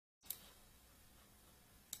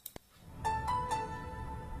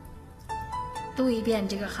读一遍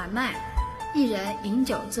这个韩麦。一人饮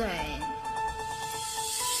酒醉，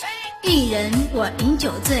一人我饮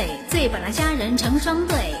酒醉，醉把那佳人成双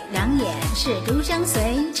对，两眼是独相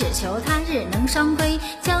随，只求他日能双归。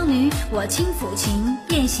娇女我轻抚琴，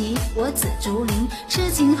宴席我紫竹林，痴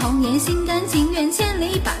情红颜心甘情愿，千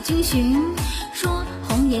里把君寻。说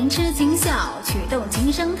红颜痴情笑，曲动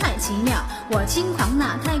情声太奇妙。我轻狂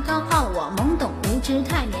那太高傲，我懵懂无知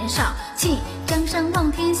太年少。弃江山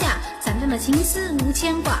望天下，惨淡的情丝无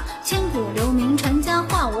牵挂。千古留名传佳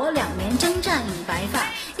话，我两年征战已白发。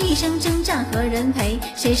一生征战何人陪？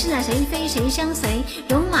谁是那谁非谁相随？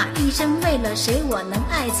戎马一生为了谁？我能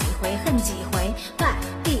爱几回恨几回？拜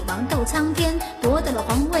帝王斗苍天，夺得了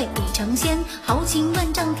皇位已成仙。豪情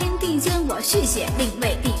万丈天地间，我续写另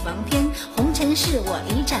为帝王篇。红尘事我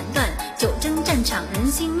已斩断，九征战场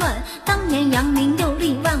人心乱。当年扬名又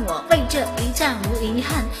立万，我为这一战无遗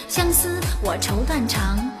憾。相思我愁断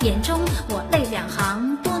肠，眼中我泪两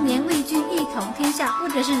行。多年为君一统天下，为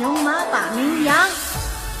的是戎马把名扬。